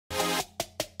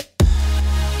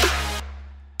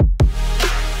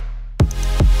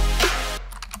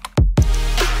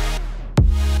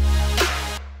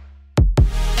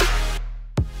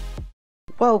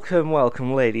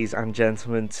Welcome ladies and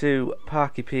gentlemen to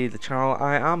Parky P, the channel.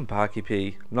 I am Parky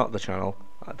P, not the channel,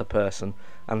 the person,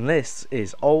 and this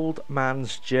is Old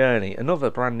Man's Journey,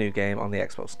 another brand new game on the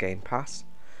Xbox Game Pass.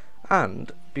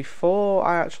 And before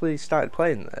I actually started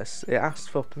playing this, it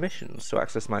asked for permissions to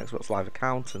access my Xbox Live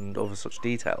account and other such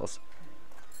details.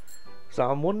 So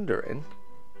I'm wondering,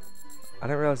 I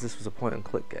didn't realise this was a point and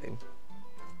click game.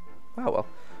 Oh well,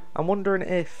 I'm wondering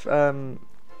if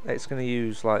it's going to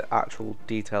use like actual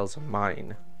details of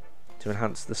mine to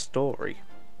enhance the story.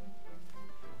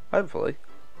 Hopefully.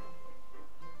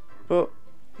 But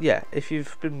yeah, if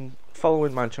you've been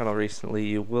following my channel recently,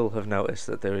 you will have noticed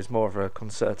that there is more of a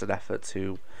concerted effort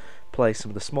to play some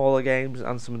of the smaller games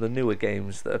and some of the newer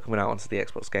games that are coming out onto the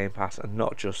Xbox Game Pass, and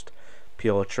not just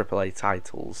pure AAA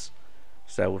titles.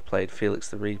 So we've played Felix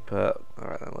the Reaper.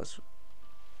 Alright then, let's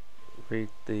read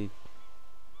the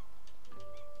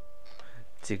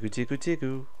Tigu tigu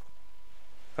tigu.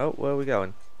 Oh, where are we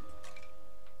going?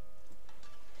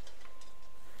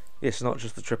 Yes, not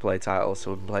just the AAA titles.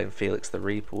 So we've been playing Felix the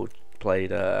Reaper, we've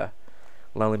played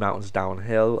Lonely Mountains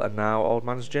Downhill, and now Old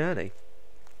Man's Journey.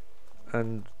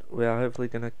 And we are hopefully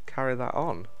going to carry that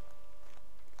on.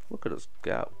 Look at us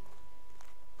go.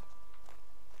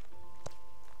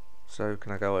 So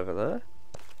can I go over there?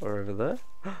 Or over there?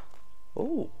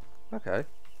 Oh, okay.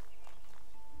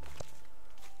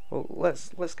 Well,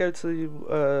 let's go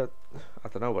to I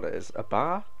don't know what it is. A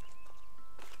bar?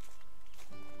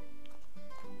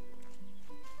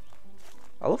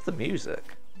 I love the music.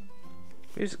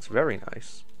 Music's very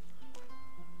nice.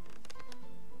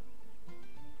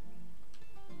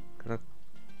 Can I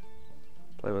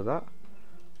play with that?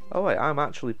 Oh wait, I'm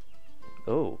actually.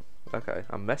 Oh, okay.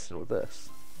 I'm messing with this.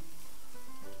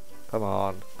 Come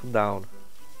on, come down.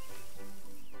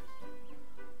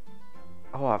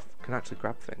 Oh, I can actually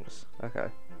grab things. Okay.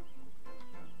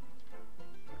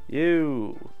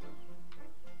 You!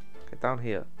 Get down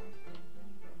here.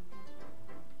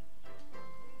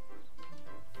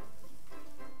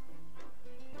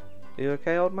 Are you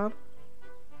okay, old man?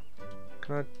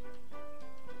 Can I...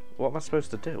 What am I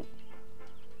supposed to do?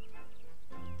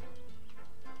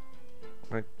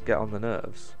 Can I get on the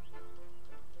nerves?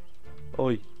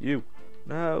 Oi, you!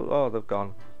 No! Oh, they've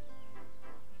gone.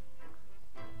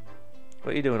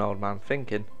 What are you doing, old man?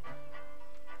 Thinking?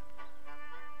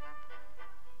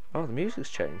 Oh, the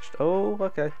music's changed. Oh,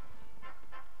 okay.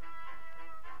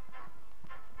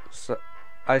 So,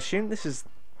 I assume this is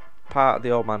part of the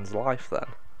old man's life then.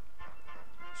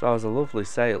 So I was a lovely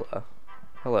sailor.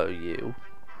 Hello, you.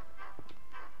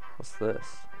 What's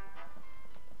this?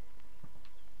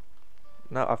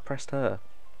 No, I've pressed her.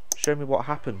 Show me what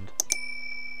happened.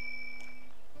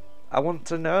 I want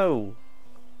to know.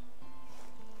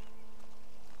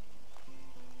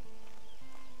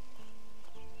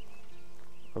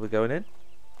 Are we going in?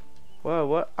 Whoa,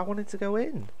 what? I wanted to go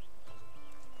in.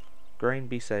 Grain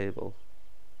be sable.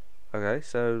 Okay,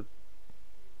 so...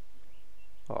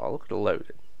 Oh, look at the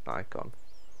loading icon.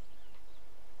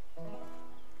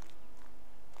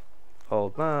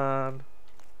 Old man.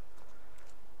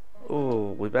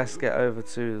 Oh, we best get over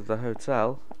to the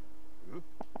hotel.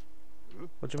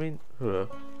 What do you mean? Huh?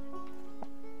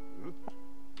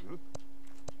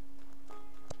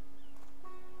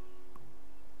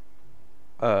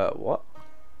 What?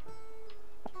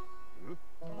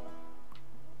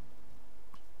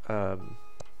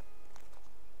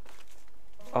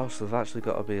 Oh, so they've actually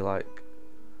got to be like...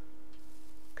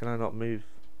 Can I not move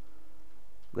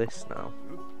this now?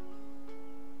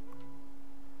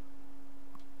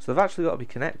 So they've actually got to be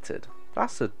connected.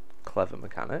 That's a clever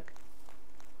mechanic.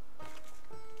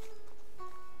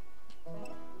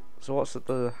 So what's at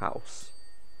the house?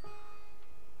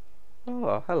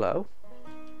 Oh, hello.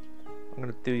 I'm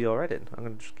going to do your head in. I'm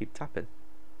going to just keep tapping.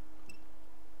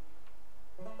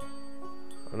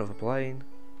 Another plane.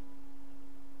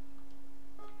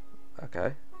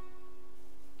 Okay.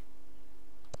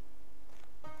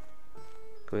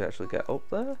 Can we actually get up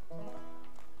there?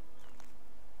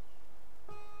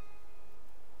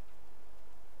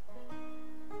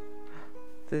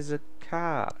 There's a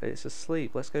cat. It's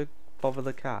asleep. Let's go bother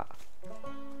the cat.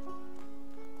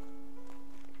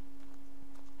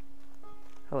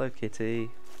 Hello,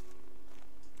 kitty.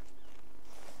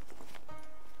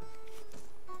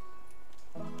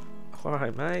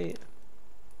 Alright, mate.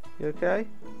 You okay?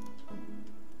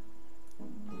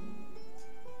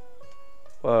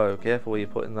 Whoa, careful where you're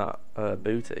putting that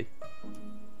booty.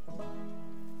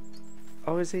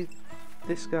 Oh, is he?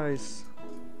 This guy's...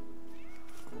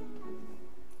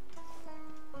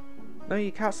 No,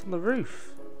 your cat's on the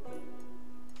roof.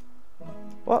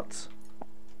 What?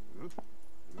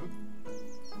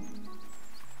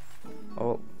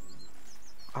 Oh,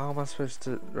 how am I supposed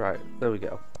to... Right, there we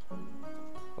go.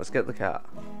 Let's get the cat.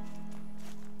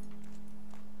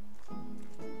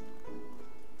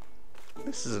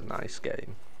 This is a nice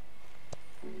game.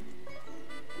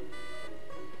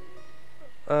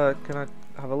 Can I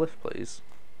have a lift, please?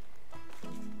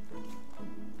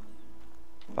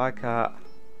 Bye, cat.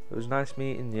 It was nice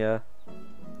meeting you.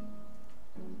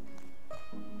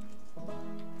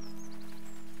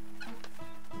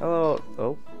 Hello.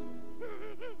 Oh.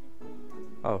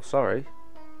 Oh, sorry.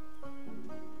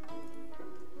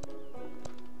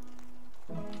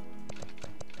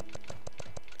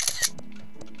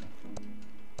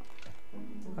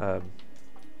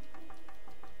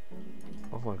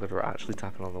 Oh my god, we're actually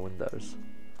tapping on the windows.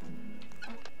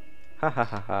 Ha ha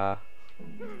ha ha.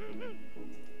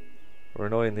 We're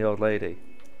annoying the old lady.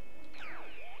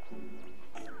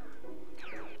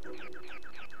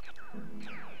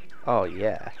 Oh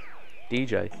yeah.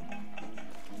 DJ.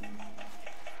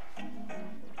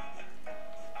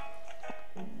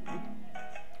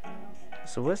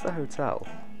 So where's the hotel?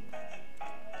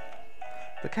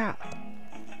 The cat.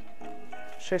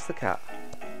 Chase the cat.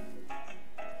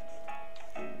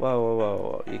 Whoa, whoa, whoa,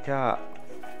 whoa. You can't.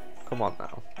 Come on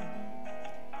now.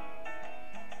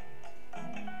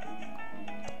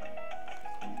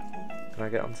 Can I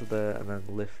get onto there and then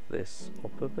lift this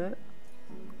up a bit?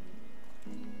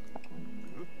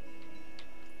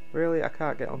 Really? I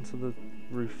can't get onto the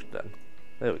roof then.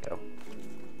 There we go.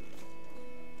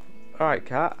 Alright,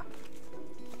 cat.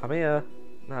 I'm here.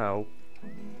 No.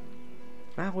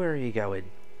 Now where are you going?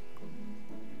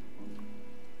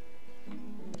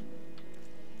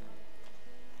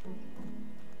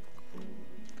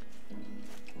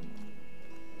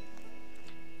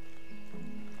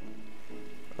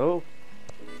 Oh.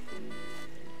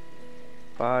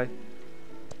 Bye.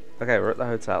 Okay, we're at the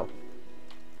hotel.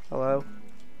 Hello.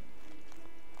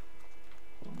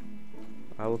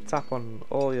 I will tap on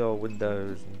all your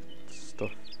windows and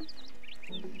stuff.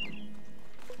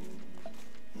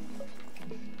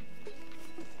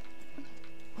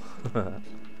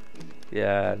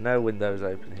 Yeah, no windows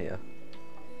open here.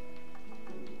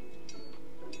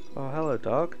 Oh, hello,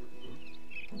 dog.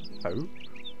 Oh.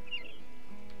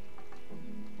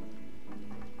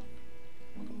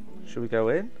 Should we go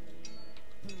in?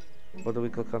 Or do we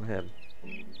click on him?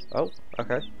 Oh,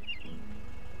 okay.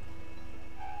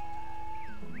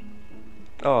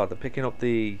 Oh, they're picking up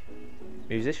the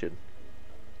musician.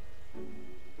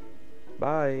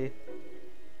 Bye.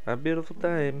 Have a beautiful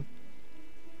time.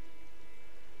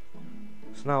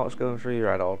 So now what's going through your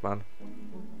head, old man?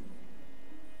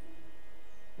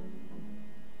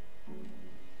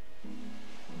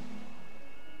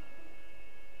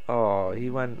 Oh, he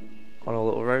went on a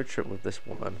little road trip with this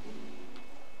woman.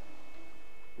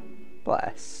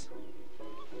 Bless.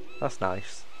 That's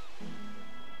nice.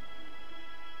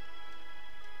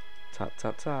 Tap,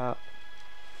 tap, tap.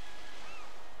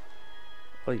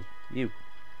 Oi, you.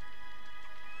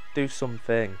 Do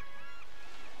something.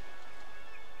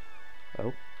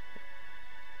 Oh.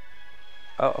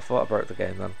 Oh, I thought I broke the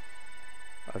game then.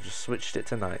 I've just switched it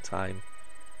to night time.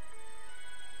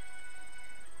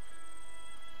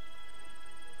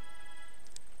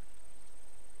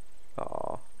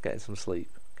 Oh, getting some sleep.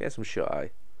 Getting some shut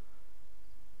eye.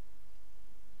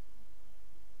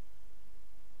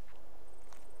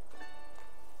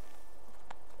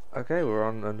 Okay, we're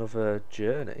on another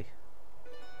journey.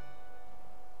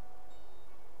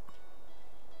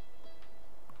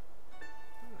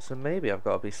 So maybe I've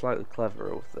got to be slightly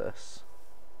cleverer with this.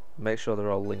 Make sure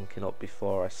they're all linking up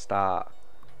before I start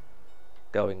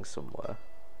going somewhere.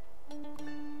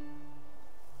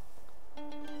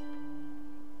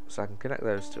 So I can connect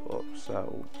those two up.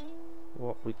 So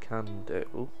what we can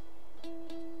do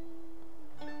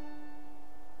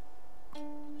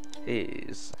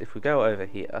is, if we go over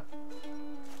here,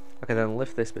 I can then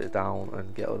lift this bit down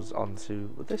and get us onto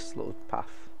this little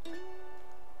path.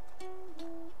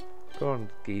 Go on,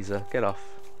 geezer, get off.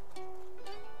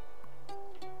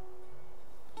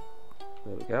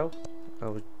 There we go.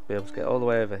 I'll be able to get all the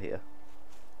way over here.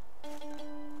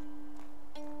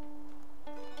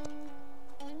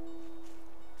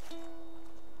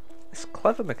 It's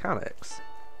clever mechanics.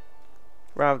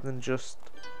 Rather than just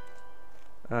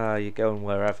you're going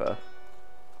wherever.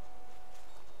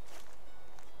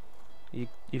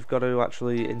 You've got to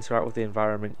actually interact with the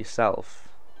environment yourself.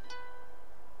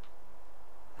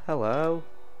 Hello.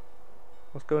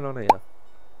 What's going on here?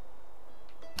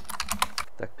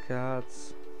 The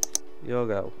cards. Your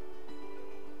go.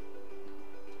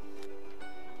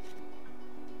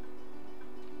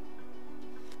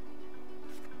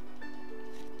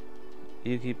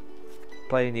 You keep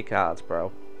playing your cards, bro.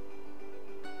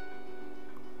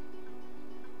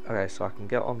 Okay, so I can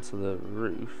get onto the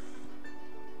roof.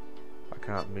 I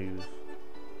can't move.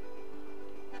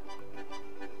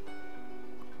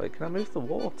 Wait, can I move the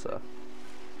water?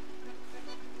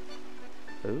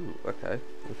 Ooh, okay.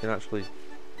 We can actually...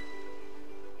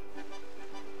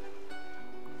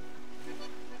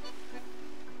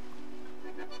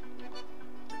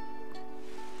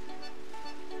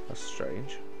 That's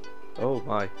strange. Oh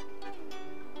my.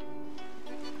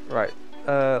 Right,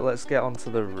 let's get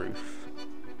onto the roof.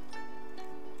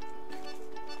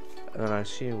 And I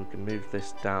assume we can move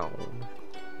this down.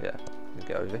 Yeah, we can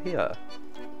get over here.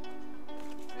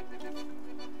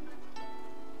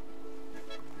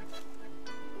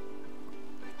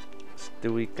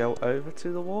 Do we go over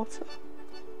to the water?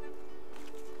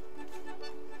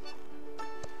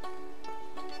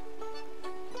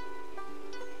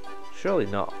 Surely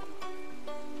not.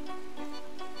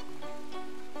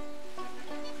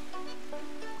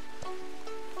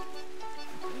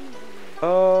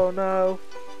 Oh no!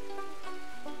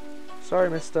 Sorry,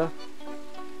 mister.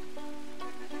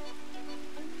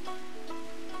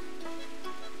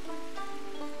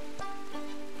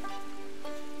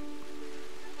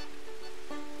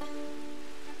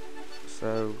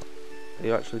 So, are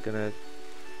you actually gonna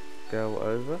go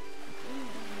over?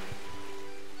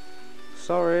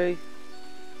 Sorry.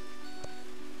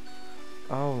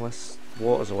 Oh, unless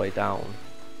water's a way down.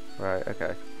 Right,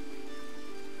 okay.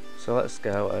 So let's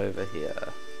go over here.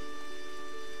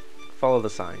 Follow the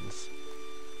signs.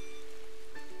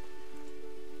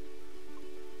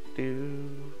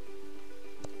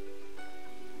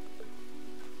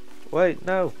 Wait,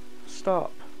 no!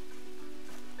 Stop!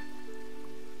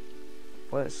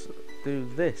 Let's do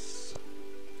this.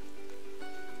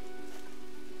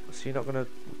 So you're not gonna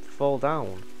fall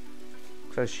down?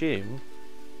 Because I assume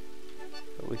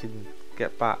that we can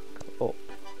get back up.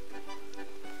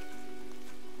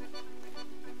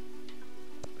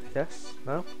 Yes?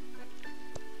 No?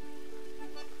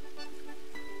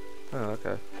 Oh,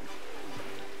 okay.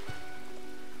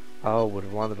 Oh, would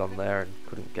have landed on there and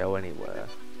couldn't go anywhere.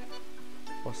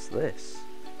 What's this?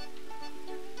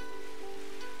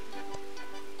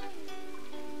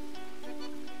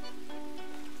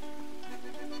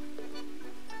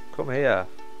 Come here.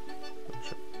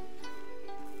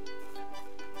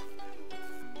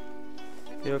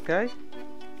 You okay?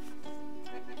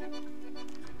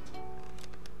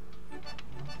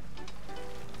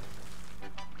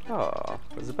 Oh,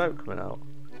 there's a boat coming out.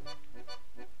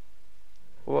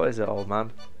 What is it, old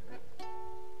man?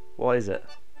 What is it?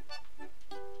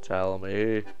 Tell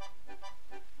me.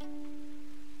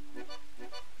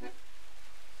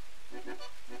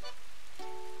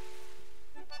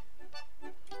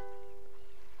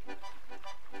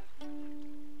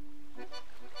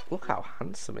 Look how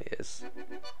handsome he is.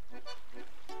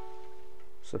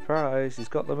 Surprise, he's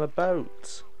got them a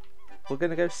boat. We're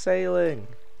gonna go sailing.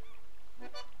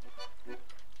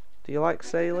 Do you like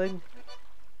sailing?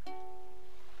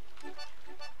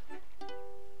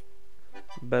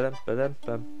 Ba-dum ba-dum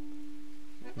bum.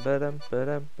 Ba-dum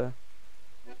ba-dum bum.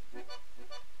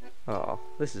 Oh,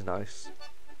 this is nice.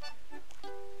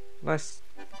 Nice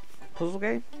puzzle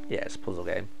game? Yeah, it's a puzzle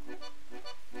game.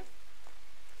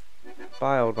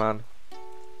 Bye, old man.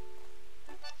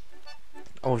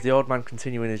 And with the old man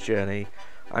continuing his journey,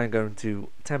 I'm going to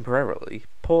temporarily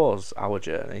pause our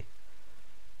journey.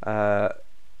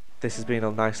 This has been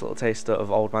a nice little taster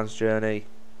of old man's journey.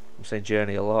 I'm saying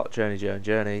journey a lot. Journey, journey,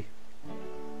 journey.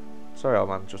 Sorry, old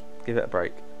man, just give it a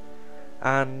break.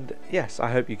 And yes,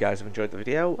 I hope you guys have enjoyed the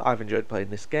video. I've enjoyed playing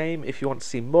this game. If you want to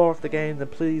see more of the game, then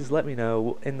please let me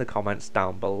know in the comments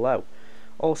down below.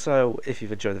 Also, if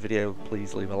you've enjoyed the video,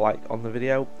 please leave a like on the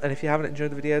video. And if you haven't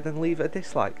enjoyed the video, then leave a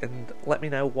dislike and let me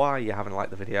know why you haven't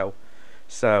liked the video,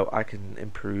 so I can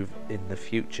improve in the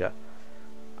future.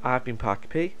 I've been Parky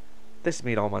P. This has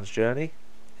been Old Man's Journey.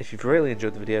 If you've really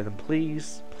enjoyed the video, then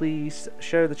please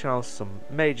show the channel some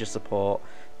major support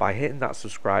by hitting that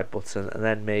subscribe button and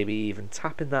then maybe even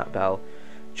tapping that bell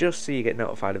just so you get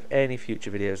notified of any future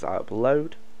videos I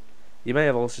upload. You may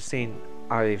have also seen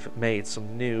I've made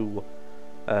some new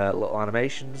little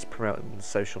animations promoting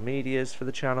social medias for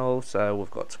the channel. So we've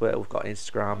got Twitter, we've got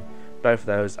Instagram. Both of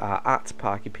those are at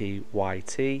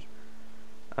ParkyPYT.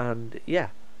 And yeah,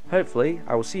 hopefully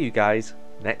I will see you guys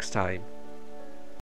next time.